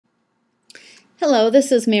Hello,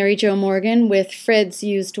 this is Mary Jo Morgan with Fred's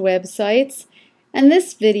Used Websites, and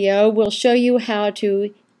this video will show you how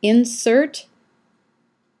to insert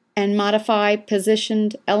and modify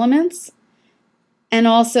positioned elements and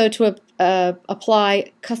also to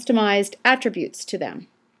apply customized attributes to them.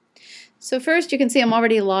 So first, you can see I'm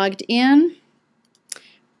already logged in.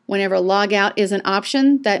 Whenever logout is an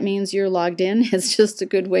option, that means you're logged in. It's just a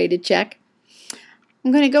good way to check.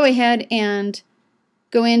 I'm going to go ahead and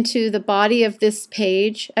go into the body of this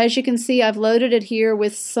page. As you can see, I've loaded it here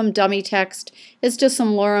with some dummy text. It's just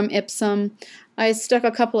some lorem ipsum. I stuck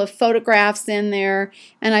a couple of photographs in there,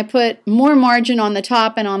 and I put more margin on the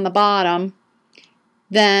top and on the bottom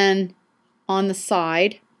than on the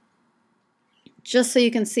side, just so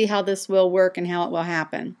you can see how this will work and how it will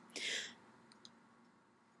happen.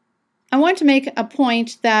 I want to make a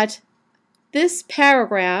point that this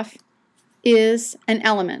paragraph is an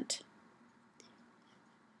element.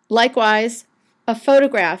 Likewise, a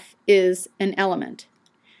photograph is an element.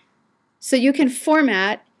 So you can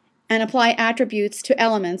format and apply attributes to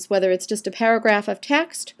elements, whether it's just a paragraph of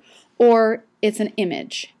text or it's an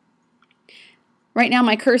image. Right now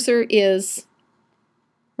my cursor is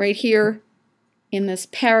right here in this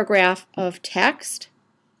paragraph of text.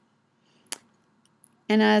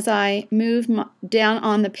 And as I move down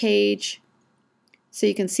on the page so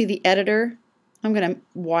you can see the editor, I'm going to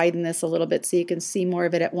widen this a little bit so you can see more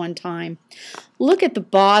of it at one time. Look at the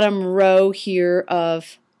bottom row here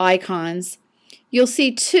of icons. You'll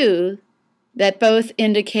see two that both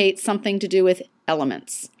indicate something to do with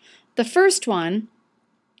elements. The first one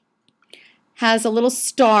has a little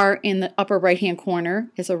star in the upper right hand corner.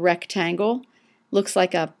 It's a rectangle. Looks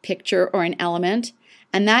like a picture or an element.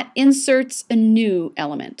 And that inserts a new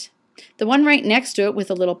element. The one right next to it with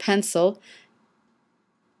a little pencil,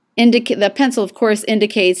 the pencil, of course,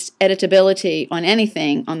 indicates editability on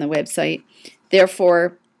anything on the website.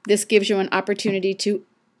 Therefore, this gives you an opportunity to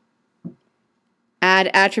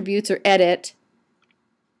add attributes or edit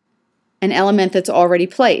an element that's already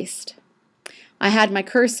placed. I had my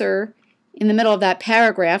cursor in the middle of that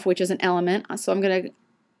paragraph, which is an element, so I'm going to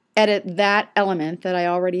edit that element that I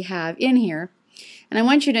already have in here. And I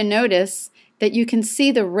want you to notice that you can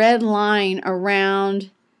see the red line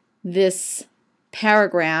around this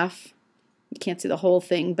paragraph. You can't see the whole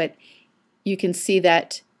thing, but you can see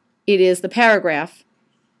that it is the paragraph,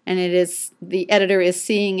 and it is the editor is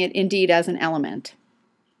seeing it indeed as an element.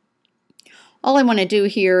 All I want to do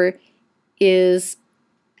here is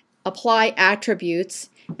apply attributes,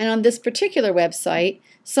 and on this particular website,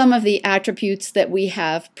 some of the attributes that we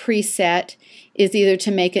have preset is either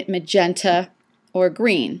to make it magenta or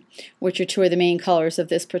green, which are two of the main colors of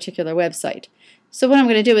this particular website. So what I'm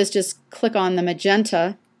going to do is just click on the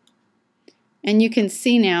magenta, and you can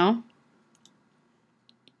see now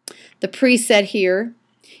the preset here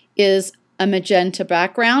is a magenta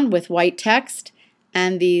background with white text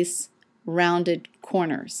and these rounded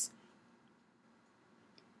corners.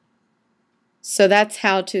 So that's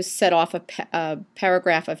how to set off a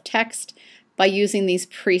paragraph of text by using these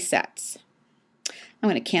presets. I'm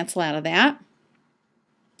going to cancel out of that.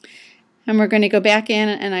 And we're going to go back in,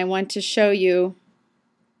 and I want to show you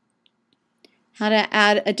how to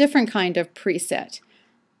add a different kind of preset.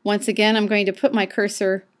 Once again, I'm going to put my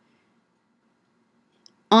cursor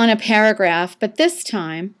on a paragraph, but this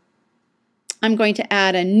time I'm going to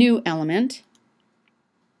add a new element.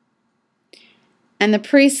 And the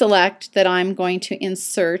pre-select that I'm going to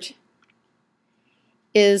insert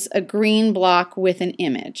is a green block with an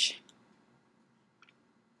image.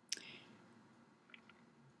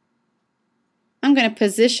 I'm going to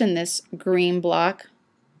position this green block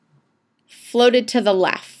floated to the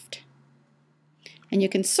left. And you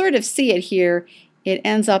can sort of see it here. It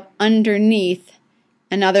ends up underneath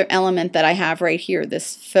another element that I have right here,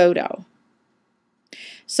 this photo.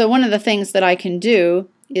 So one of the things that I can do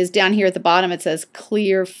is down here at the bottom it says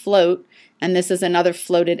clear float, and this is another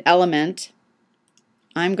floated element.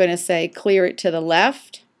 I'm going to say clear it to the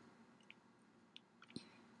left.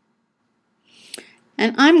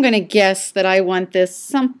 And I'm going to guess that I want this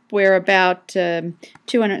somewhere about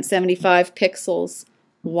 275 pixels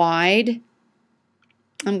wide.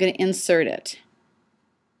 I'm going to insert it.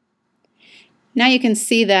 Now you can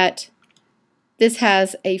see that this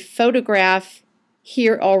has a photograph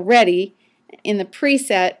here already in the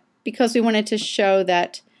preset because we wanted to show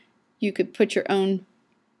that you could put your own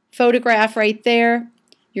photograph right there.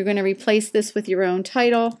 You're going to replace this with your own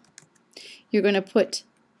title. You're going to put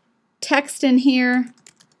text in here.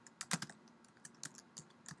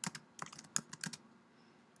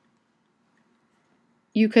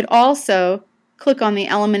 You could also click on the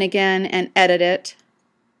element again and edit it.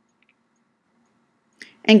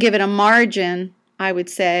 and give it a margin, I would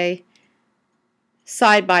say,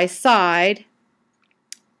 side by side.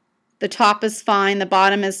 The top is fine, the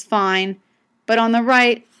bottom is fine, but on the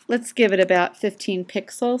right, let's give it about 15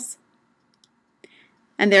 pixels.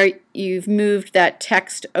 And there you've moved that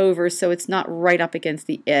text over so it's not right up against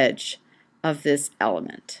the edge of this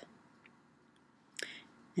element.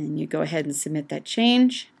 And you go ahead and submit that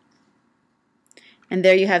change. And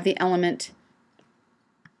there you have the element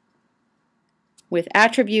with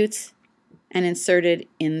attributes and inserted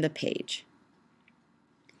in the page.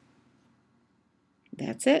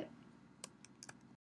 That's it.